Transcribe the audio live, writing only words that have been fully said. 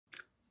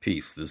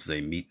Peace. This is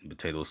a meat and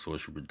potato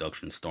sorcery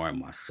production starring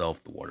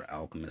myself, the Water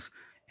Alchemist.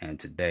 And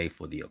today,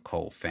 for the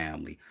occult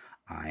family,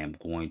 I am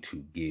going to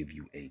give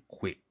you a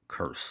quick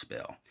curse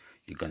spell.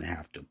 You're going to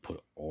have to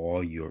put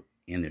all your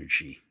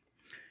energy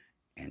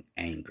and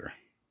anger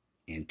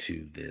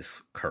into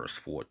this curse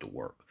for it to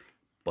work.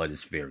 But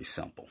it's very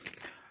simple.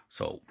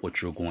 So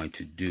what you're going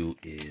to do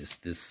is,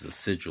 this is a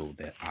sigil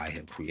that I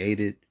have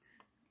created.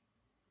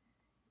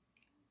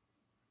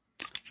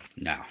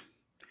 Now,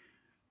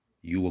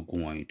 you are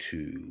going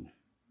to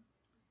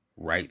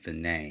write the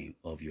name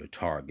of your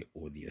target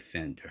or the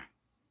offender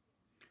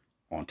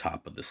on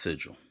top of the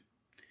sigil.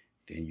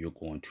 Then you're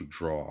going to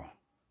draw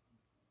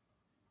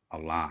a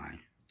line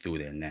through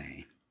their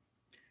name.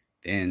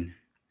 Then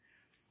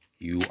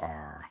you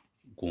are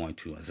going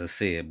to, as I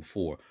said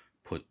before,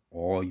 put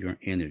all your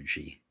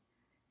energy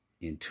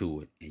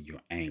into it and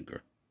your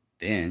anger.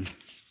 Then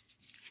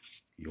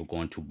you're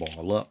going to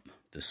ball up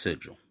the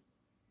sigil.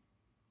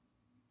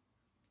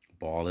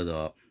 Ball it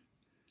up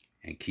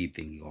and keep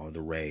thinking all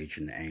the rage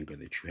and the anger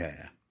that you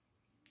have.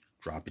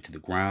 Drop it to the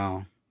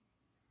ground,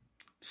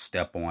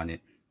 step on it,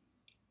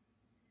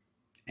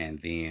 and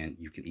then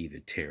you can either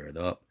tear it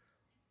up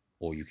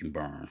or you can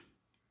burn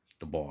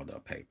the balled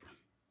up paper.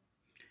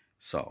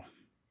 So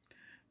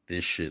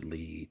this should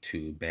lead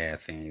to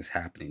bad things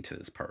happening to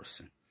this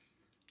person.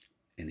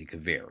 And it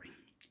could vary.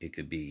 It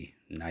could be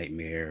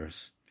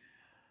nightmares.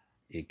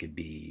 It could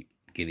be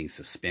getting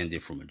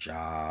suspended from a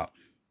job.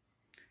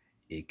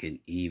 It can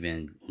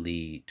even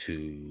lead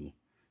to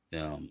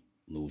them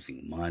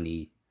losing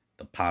money.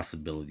 The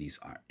possibilities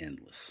are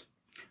endless.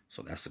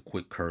 So that's a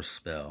quick curse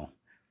spell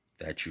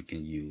that you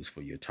can use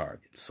for your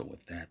target. So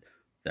with that,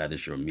 that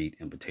is your meat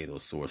and potato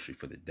sorcery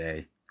for the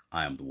day.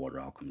 I am the Water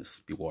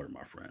Alchemist. Be water,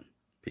 my friend.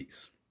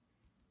 Peace.